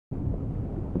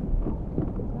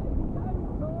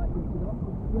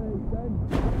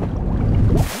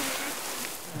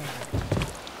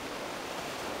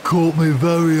Caught me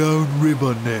very own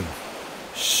river nymph.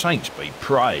 Saints be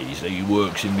praised, he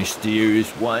works in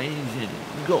mysterious ways.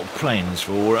 Got plans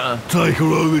for her. Take her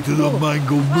over to the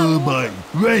Mangled Mermaid.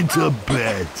 Rent a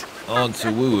bed. On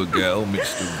to woo a girl,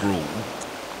 Mr. Brawl.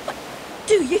 What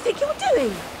do you think you're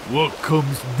doing? What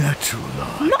comes natural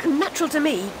like? Not natural to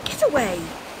me. Get away.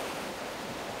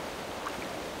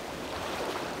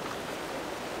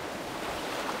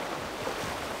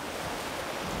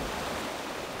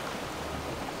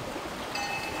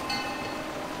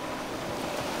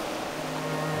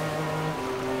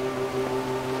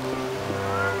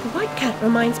 The white cat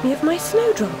reminds me of my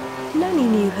snowdrop. Nanny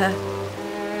knew her.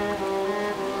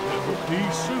 Bit of a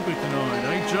pea soupy tonight,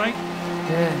 eh, Jake?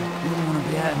 Yeah, didn't want to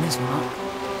be out in this muck.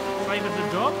 Favoured the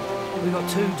dog? We got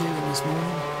two doing this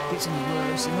morning. If it's any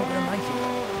worse, they're not going to make it.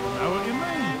 Know what you mean?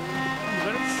 I'm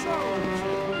very sorry.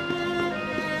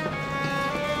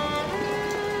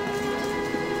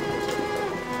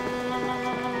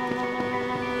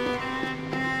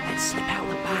 Let's slip out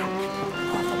the back.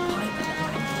 Half a pint of the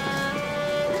back.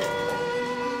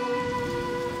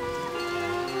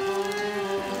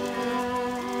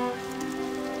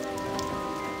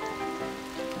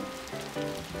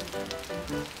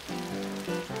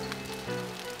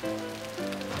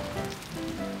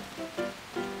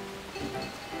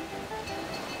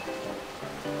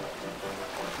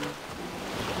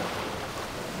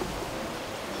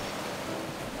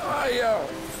 Oh, you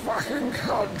fucking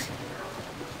cunt.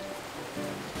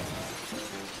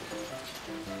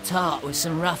 Tart with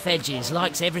some rough edges.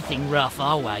 Likes everything rough,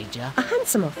 I'll wager. A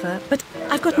handsome offer, but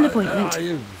I've got an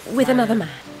appointment with another man.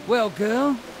 Well,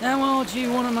 girl, how hard do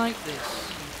you want to make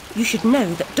this? You should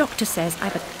know that doctor says I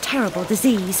have a terrible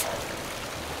disease.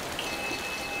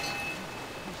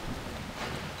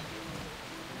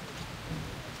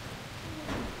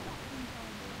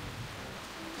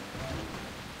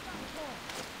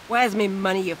 Where's me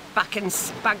money, you fucking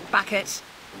spag bucket?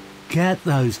 Get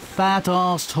those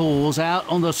fat-arsed whores out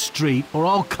on the street or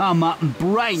I'll come up and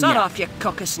brain Sod you. off, you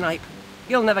cocker-snipe.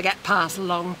 You'll never get past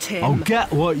Long Tim. I'll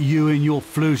get what you and your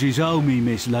floozies owe me,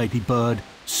 Miss Ladybird.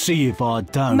 See if I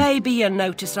don't. Maybe you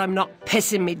notice I'm not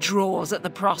pissing me drawers at the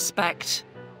prospect.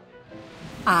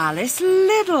 Alice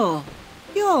Liddell,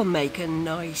 you'll make a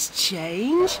nice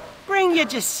change. Bring your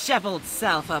dishevelled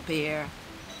self up here.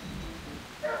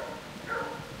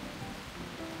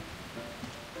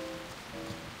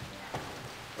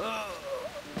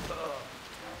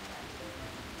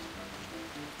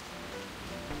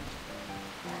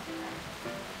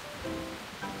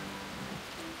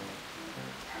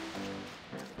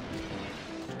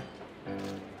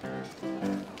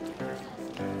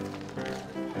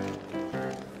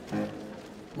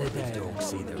 Let the dog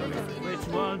see the river. Which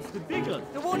one's the bigger?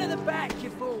 The one in the back, you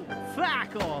fool.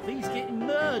 Fuck off, he's getting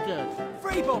murdered.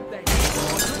 Free Bob, then.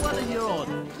 What's one of yours?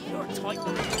 You're a tight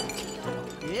one.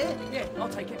 Yeah? Yeah, I'll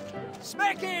take it.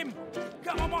 Smack him!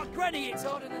 Come on, my granny, it's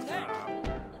harder than that.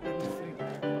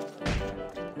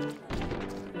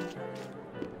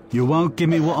 You won't give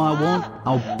me what I want?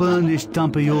 I'll burn this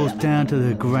dump of yours down to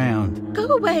the ground. Go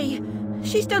away.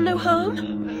 She's done no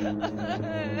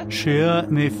harm. She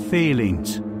hurt me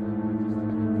feelings.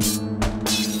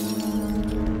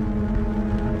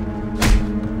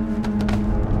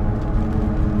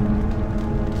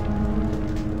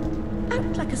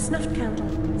 Out like a snuffed candle.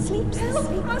 Sleep,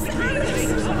 sleep.